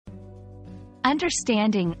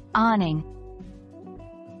Understanding awning.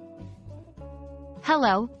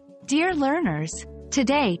 Hello, dear learners.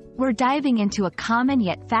 Today, we're diving into a common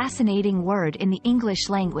yet fascinating word in the English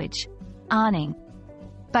language, awning.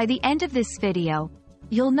 By the end of this video,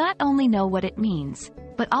 you'll not only know what it means,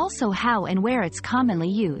 but also how and where it's commonly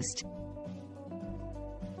used.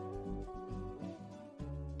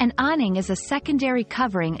 An awning is a secondary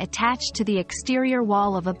covering attached to the exterior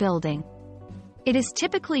wall of a building. It is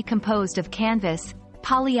typically composed of canvas,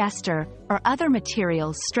 polyester, or other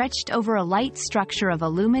materials stretched over a light structure of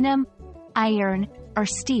aluminum, iron, or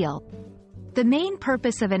steel. The main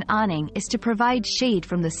purpose of an awning is to provide shade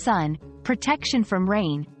from the sun, protection from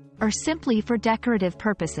rain, or simply for decorative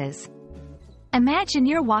purposes. Imagine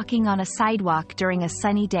you're walking on a sidewalk during a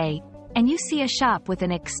sunny day, and you see a shop with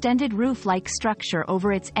an extended roof-like structure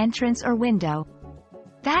over its entrance or window.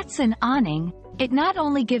 That's an awning. It not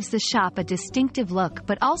only gives the shop a distinctive look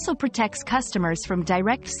but also protects customers from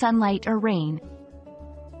direct sunlight or rain.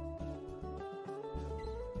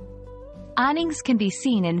 Awnings can be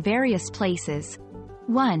seen in various places.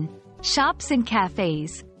 1. Shops and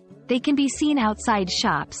cafes. They can be seen outside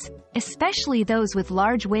shops, especially those with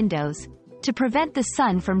large windows, to prevent the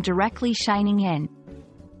sun from directly shining in.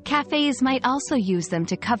 Cafes might also use them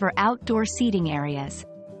to cover outdoor seating areas.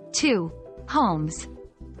 2. Homes.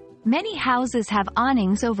 Many houses have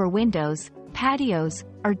awnings over windows, patios,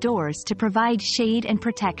 or doors to provide shade and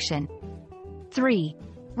protection. 3.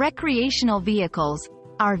 Recreational vehicles,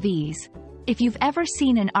 RVs. If you've ever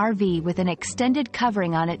seen an RV with an extended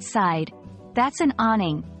covering on its side, that's an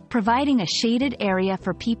awning, providing a shaded area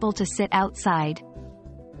for people to sit outside.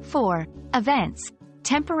 4. Events.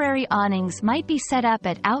 Temporary awnings might be set up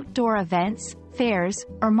at outdoor events, fairs,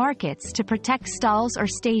 or markets to protect stalls or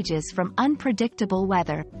stages from unpredictable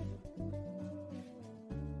weather.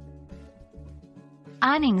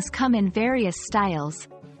 Awnings come in various styles.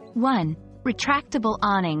 1. Retractable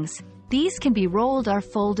awnings. These can be rolled or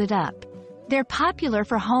folded up. They're popular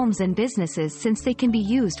for homes and businesses since they can be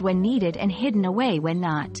used when needed and hidden away when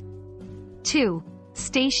not. 2.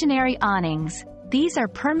 Stationary awnings. These are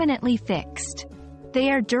permanently fixed. They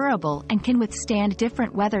are durable and can withstand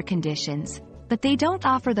different weather conditions, but they don't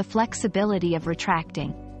offer the flexibility of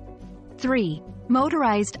retracting. 3.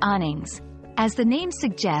 Motorized awnings. As the name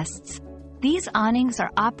suggests, these awnings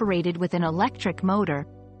are operated with an electric motor,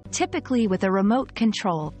 typically with a remote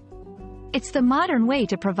control. It's the modern way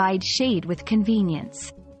to provide shade with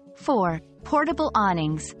convenience. 4. Portable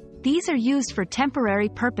awnings. These are used for temporary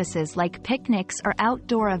purposes like picnics or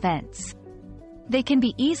outdoor events. They can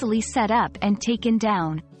be easily set up and taken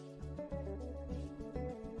down.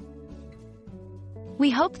 We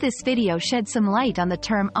hope this video shed some light on the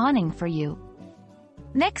term awning for you.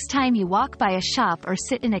 Next time you walk by a shop or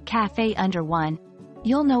sit in a cafe under one,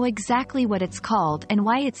 you'll know exactly what it's called and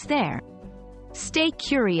why it's there. Stay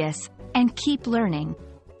curious and keep learning.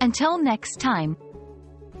 Until next time,